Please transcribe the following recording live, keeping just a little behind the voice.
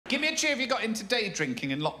Give me a cheer if you got into day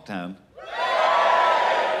drinking in lockdown.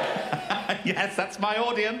 Yes, that's my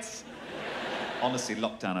audience. Honestly,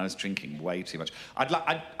 lockdown, I was drinking way too much.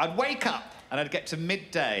 I'd wake up and I'd get to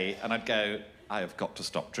midday and I'd go, I have got to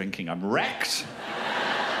stop drinking, I'm wrecked.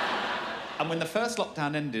 And when the first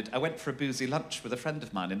lockdown ended, I went for a boozy lunch with a friend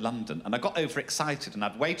of mine in London, and I got overexcited and I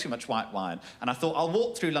had way too much white wine, and I thought, I'll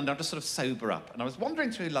walk through London, I'll just sort of sober up. And I was wandering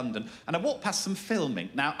through London, and I walked past some filming.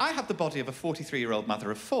 Now, I have the body of a 43-year-old mother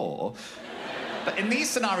of 4, but in these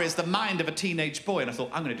scenarios, the mind of a teenage boy, and I thought,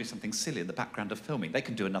 I'm going to do something silly in the background of filming. They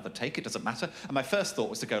can do another take, it doesn't matter. And my first thought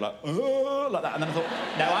was to go like, oh, like that, and then I thought,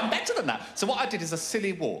 no, I'm better than that. So what I did is a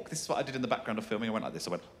silly walk. This is what I did in the background of filming. I went like this, I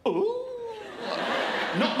went, oh.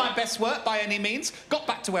 Not my best work by any means. Got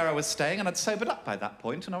back to where I was staying and I'd sobered up by that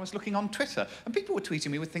point, and I was looking on Twitter and people were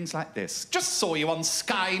tweeting me with things like this. Just saw you on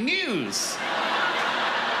Sky News.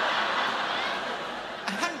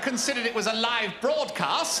 I hadn't considered it was a live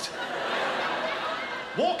broadcast.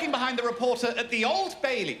 Walking behind the reporter at the Old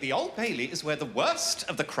Bailey. The Old Bailey is where the worst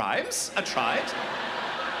of the crimes are tried.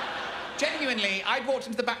 Genuinely, I'd walked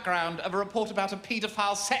into the background of a report about a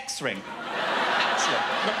paedophile sex ring. Actually.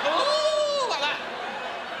 Oh!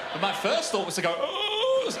 And my first thought was to go,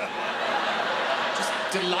 oh! Just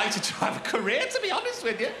delighted to have a career, to be honest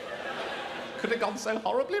with you. Could have gone so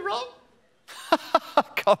horribly wrong.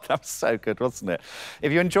 God, that was so good, wasn't it?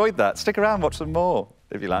 If you enjoyed that, stick around, watch some more,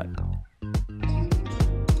 if you like.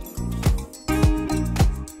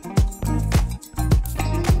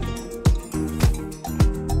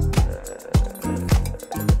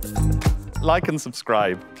 Like and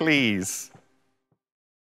subscribe, please.